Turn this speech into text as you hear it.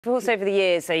Of course, over the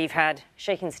years, so you've had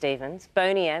Shakin' Stevens,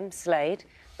 Boney M, Slade,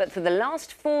 but for the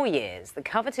last 4 years, the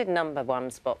coveted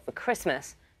 #1 spot for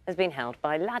Christmas has been held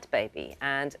by LadBaby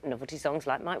and novelty songs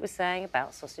like Mike was saying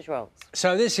about sausage rolls.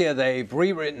 So this year they've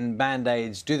rewritten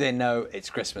Band-Aid's Do They Know It's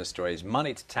Christmas Stories,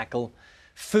 Money to Tackle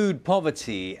Food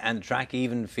Poverty, and the track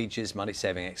even features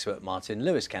money-saving expert Martin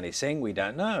Lewis. Can he sing? We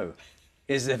don't know.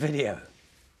 Here's the video.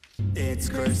 It's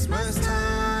Christmas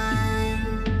time.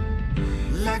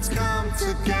 Let's come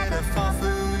together for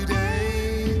food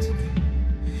aid.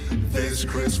 This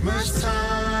Christmas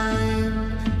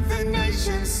time, the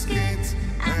nation's skint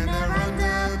and they're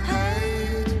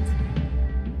underpaid.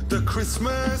 The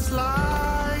Christmas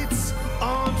lights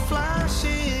aren't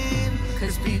flashing,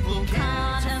 'cause people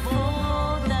can't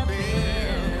afford the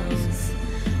bills.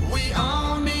 We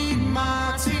all need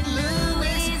Martin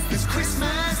Lewis this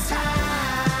Christmas time.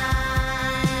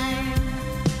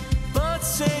 But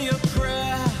say a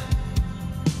prayer,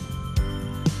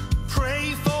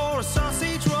 pray for a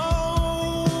sausage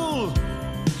roll.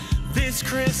 This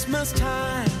Christmas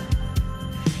time,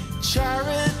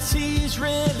 charity's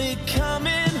really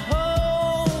coming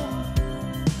home.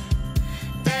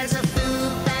 There's a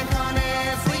food bank on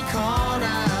every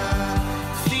corner,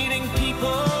 feeding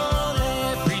people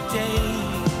every day.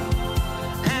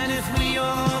 And if we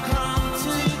all come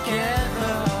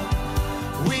together,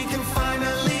 we can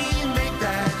finally make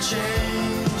that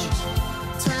change.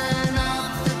 Turn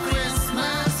up the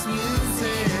Christmas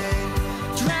music,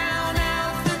 drown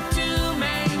out the doom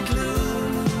and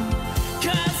gloom.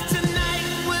 'Cause tonight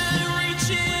we're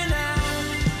reaching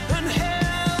out and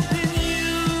helping you.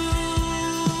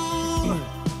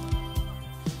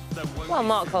 Well,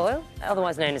 Mark Hoyle,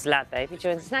 otherwise known as LadBaby,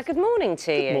 joins us now. Good morning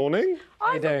to you. Good morning.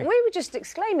 How you doing? We were just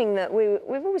exclaiming that we've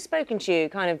always spoken to you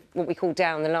kind of what we call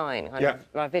down the line, kind of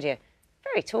live video.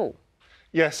 Very tall.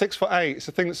 Yeah, 6'8". It's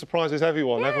a thing that surprises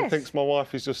everyone. Yes. Everyone thinks my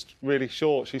wife is just really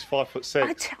short. She's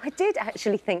 5'6". I did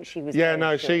actually think she was. Yeah, very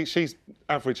no, short. she's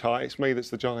average height. It's me that's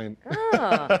the giant.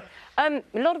 Ah. A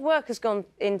lot of work has gone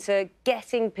into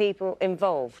getting people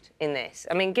involved in this.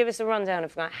 I mean, give us a rundown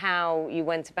of like, how you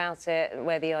went about it and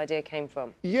where the idea came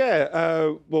from. Yeah,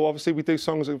 well, obviously we do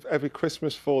songs of every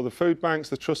Christmas for the food banks,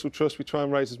 the Trust will Trust. We try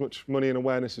and raise as much money and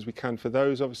awareness as we can for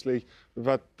those. Obviously, we've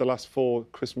had the last 4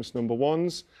 Christmas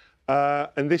 #1s.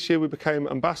 And this year we became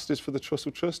ambassadors for the Trust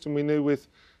will Trust, and we knew with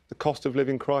the cost of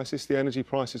living crisis, the energy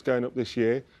prices going up this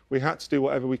year, we had to do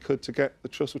whatever we could to get the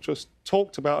Trust will Trust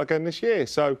talked about again this year.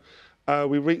 So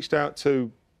we reached out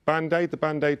to Band-Aid, the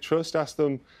Band-Aid Trust, asked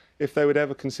them if they would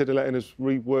ever consider letting us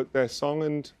rework their song,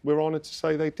 and we're honoured to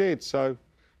say they did. So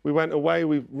we went away,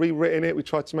 we've rewritten it, we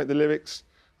tried to make the lyrics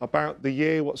about the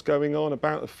year, what's going on,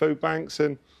 about the food banks,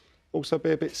 and also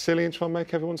be a bit silly and try and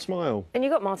make everyone smile. And you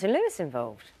got Martin Lewis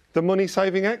involved. The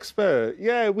money-saving expert.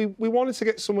 Yeah, we wanted to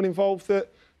get someone involved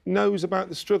that knows about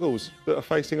the struggles that are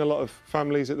facing a lot of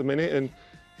families at the minute, and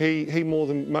he more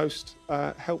than most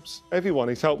helps everyone.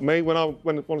 He's helped me when I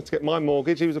wanted to get my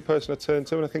mortgage. He was a person I turned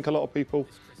to, and I think a lot of people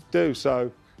do.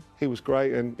 So he was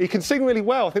great, and he can sing really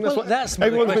well. I think that's what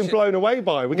everyone's been blown away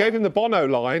by. We gave him the Bono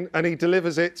line, and he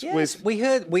delivers it with.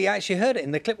 We actually heard it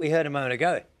in the clip we heard a moment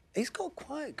ago. He's got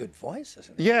quite a good voice,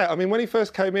 hasn't he? Yeah, I mean, when he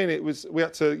first came in, we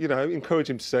had to, encourage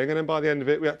him to sing, and then by the end of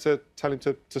it, we had to tell him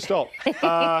to stop.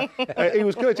 He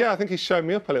was good, yeah. I think he's shown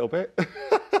me up a little bit.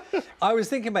 I was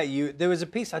thinking about you. There was a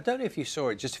piece, I don't know if you saw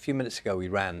it, just a few minutes ago we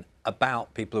ran,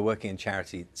 about people who are working in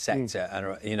charity sector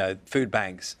and, food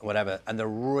banks, whatever, and the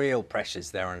real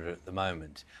pressures they're under at the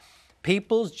moment.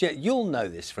 You'll know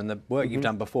this from the work you've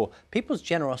done before, people's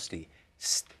generosity.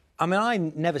 I mean, I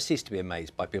never cease to be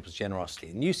amazed by people's generosity,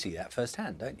 and you see that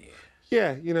firsthand, don't you?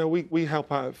 Yeah, we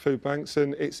help out at food banks,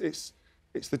 and it's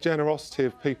the generosity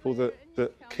of people that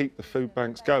keep the food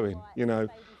banks going.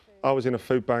 I was in a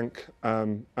food bank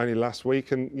only last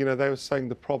week, and they were saying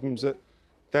the problems that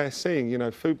they're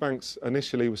seeing. Food banks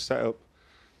initially was set up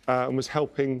and was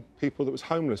helping people that was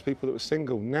homeless, people that were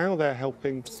single. Now they're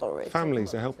helping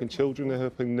families, they're helping children, they're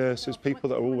helping nurses, people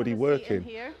that are already working.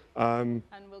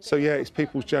 So yeah, it's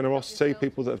people's generosity,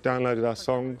 people that have downloaded our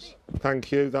songs.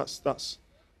 Thank you. That's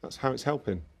how it's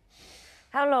helping.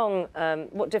 How long?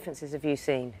 What differences have you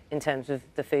seen in terms of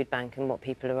the food bank and what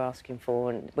people are asking for,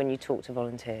 and when you talk to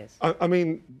volunteers? I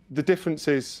mean, the difference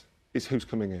is who's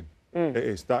coming in. It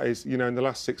is. That is, in the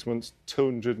last 6 months,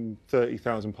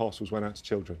 230,000 parcels went out to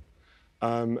children,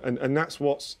 and that's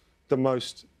what's the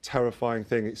most terrifying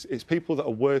thing. It's people that are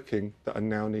working that are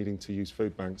now needing to use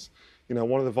food banks.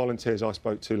 One of the volunteers I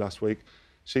spoke to last week,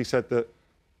 she said that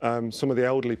some of the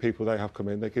elderly people they have come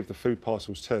in, they give the food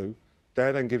parcels to.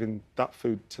 They're then giving that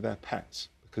food to their pets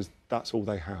because that's all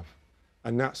they have.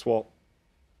 And that's what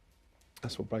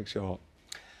That's what breaks your heart.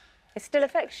 It still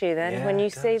affects you then Yeah, when you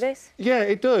it see does. this? Yeah,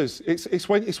 it does. It's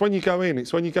when you go in.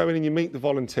 It's when you go in and you meet the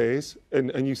volunteers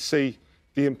and you see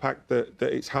the impact that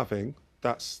it's having.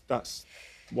 That's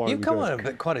why You've we come do on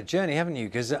it. quite a journey, haven't you?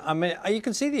 Because I mean, you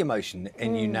can see the emotion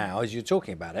in you now as you're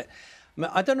talking about it. I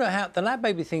mean, I don't know how the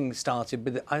LadBaby thing started,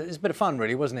 but it's a bit of fun,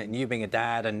 really, wasn't it? And you being a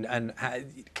dad and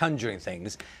conjuring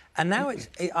things, and now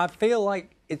I feel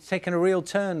like it's taken a real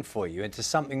turn for you into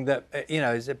something that you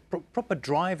know is a proper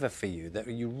driver for you that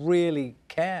you really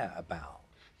care about.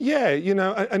 Yeah, you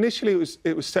know, initially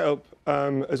it was set up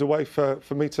as a way for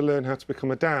me to learn how to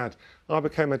become a dad. I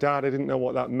became a dad, I didn't know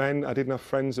what that meant, I didn't have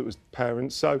friends that was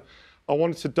parents, so I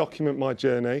wanted to document my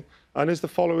journey, and as the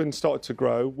following started to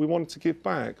grow, we wanted to give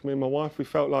back. Me and my wife, we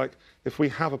felt like if we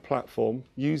have a platform,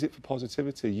 use it for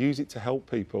positivity, use it to help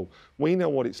people. We know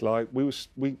what it's like,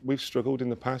 we've struggled in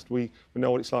the past, we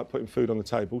know what it's like putting food on the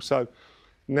table, so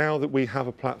now that we have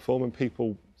a platform and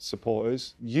people support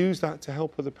us, use that to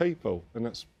help other people, and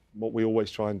that's what we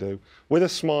always try and do. With a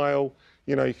smile,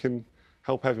 you know, you can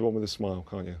help everyone with a smile,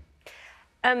 can't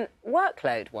you?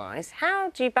 Workload-wise, how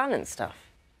do you balance stuff?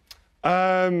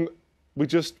 We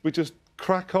just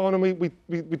crack on and we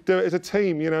do it as a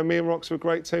team. You know, me and Rox are a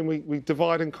great team. We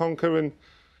divide and conquer, and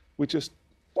we just.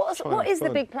 What is the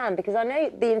big plan? Because I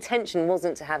know the intention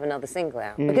wasn't to have another single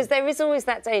out. Because there is always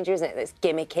that danger, isn't it? That's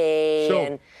gimmicky Sure.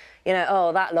 and, you know,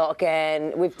 oh, that lot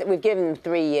again. We've given them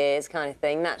 3 years, kind of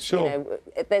thing. That's Sure. you know,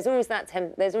 there's always that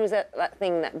that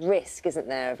thing, that risk, isn't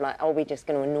there? Of like, are we just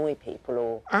going to annoy people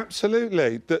or?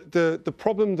 Absolutely. The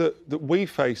problem that we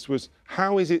faced was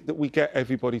how is it that we get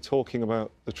everybody talking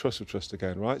about the Trust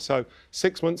again, right? So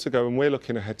 6 months ago, and we're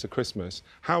looking ahead to Christmas,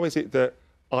 how is it that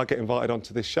I get invited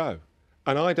onto this show?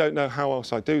 And I don't know how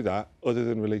else I do that other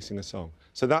than releasing a song.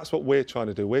 So that's what we're trying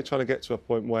to do. We're trying to get to a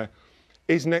point where,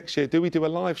 is next year, do we do a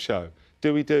live show?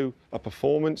 Do we do a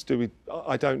performance?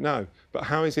 I don't know. But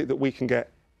how is it that we can get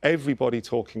everybody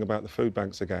talking about the food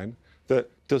banks again that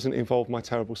doesn't involve my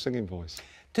terrible singing voice?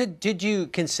 Did you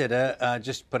consider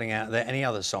just putting out there any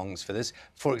other songs for this?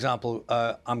 For example,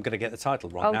 I'm going to get the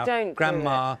title wrong now. Don't do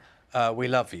Grandma, We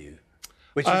Love You,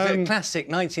 which is a classic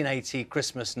 1980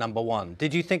 Christmas #1.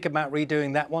 Did you think about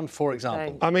redoing that one, for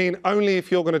example? I mean, only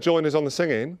if you're going to join us on the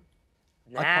singing.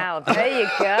 Now, there you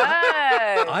go.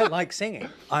 I like singing.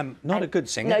 I'm not a good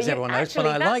singer, No, as you- everyone knows, actually,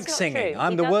 but I that's like not singing. true.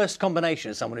 I'm He the does- worst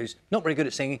combination of someone who's not very good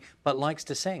at singing, but likes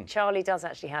to sing. Charlie does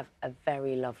actually have a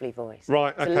very lovely voice.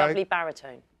 Right, It's okay. a lovely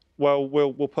baritone. Well,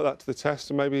 we'll put that to the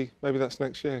test, and maybe that's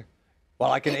next year.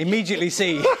 Well, I can immediately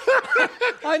see.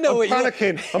 I know what you're... I'm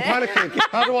panicking.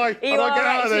 How do I get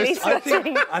out of this?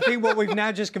 I think what we've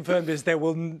now just confirmed is there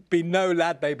will be no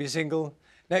LadBaby single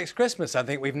next Christmas. I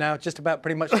think we've now just about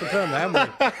pretty much confirmed that,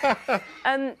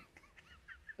 haven't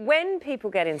we? When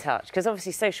people get in touch, because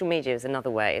obviously social media is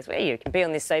another way. It's where you can be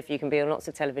on this sofa, you can be on lots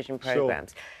of television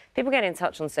programmes. People get in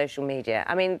touch on social media.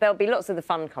 I mean, there'll be lots of the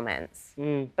fun comments,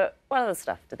 but what other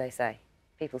stuff do they say?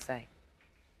 People say?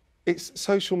 It's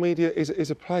social media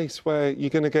is a place where you're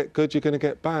going to get good, you're going to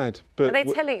get bad. But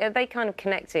Are they kind of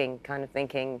connecting, kind of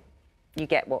thinking, you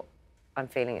get what I'm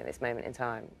feeling at this moment in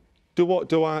time?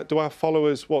 do our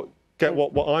followers get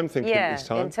what I'm thinking at this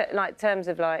time? Yeah, in terms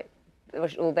of like,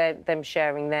 all them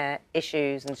sharing their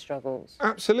issues and struggles.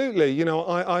 Absolutely. You know,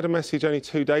 I had a message only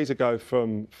 2 days ago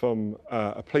from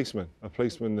a policeman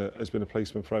that has been a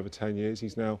policeman for over 10 years.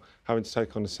 He's now having to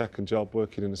take on a second job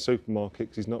working in a supermarket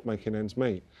because he's not making ends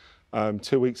meet.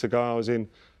 2 weeks ago, I was in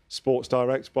Sports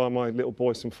Direct buying my little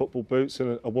boy some football boots,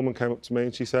 and a woman came up to me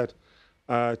and she said,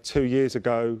 2 years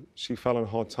ago, she fell on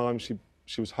hard times.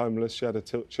 She was homeless. She had her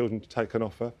children taken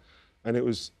off her, and it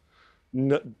was...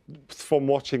 from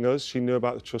watching us, she knew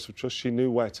about the Trust. She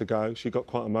knew where to go. She got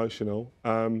quite emotional,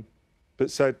 but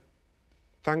said,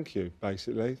 thank you,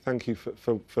 basically. Thank you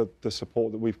for the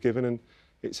support that we've given, and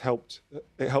it helped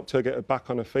her get her back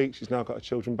on her feet. She's now got her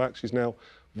children back. She's now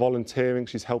volunteering.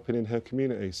 She's helping in her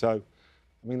community. So,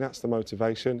 I mean, that's the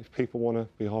motivation. If people want to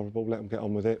be horrible, let them get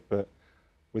on with it, but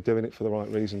we're doing it for the right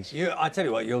reasons. I tell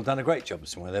you what, you've done a great job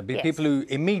this morning. There'll be people who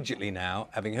immediately now,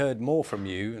 having heard more from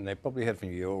you, and they've probably heard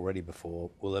from you already before,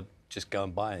 will just go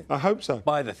and buy it. I hope so.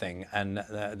 Buy the thing, and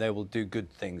they will do good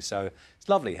things. So it's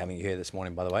lovely having you here this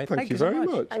morning, by the way. Thank you very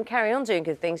much. And carry on doing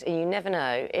good things, and you never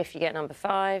know if you get number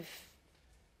 5,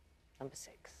 number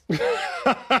 6.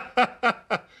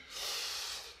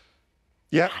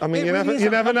 Yeah, I mean, you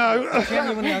never know. I'm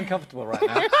genuinely uncomfortable right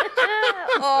now.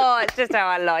 Oh, it's just how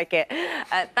I like it.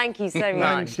 Thank you so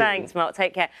much. Thank you. Thanks, Mark.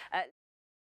 Take care.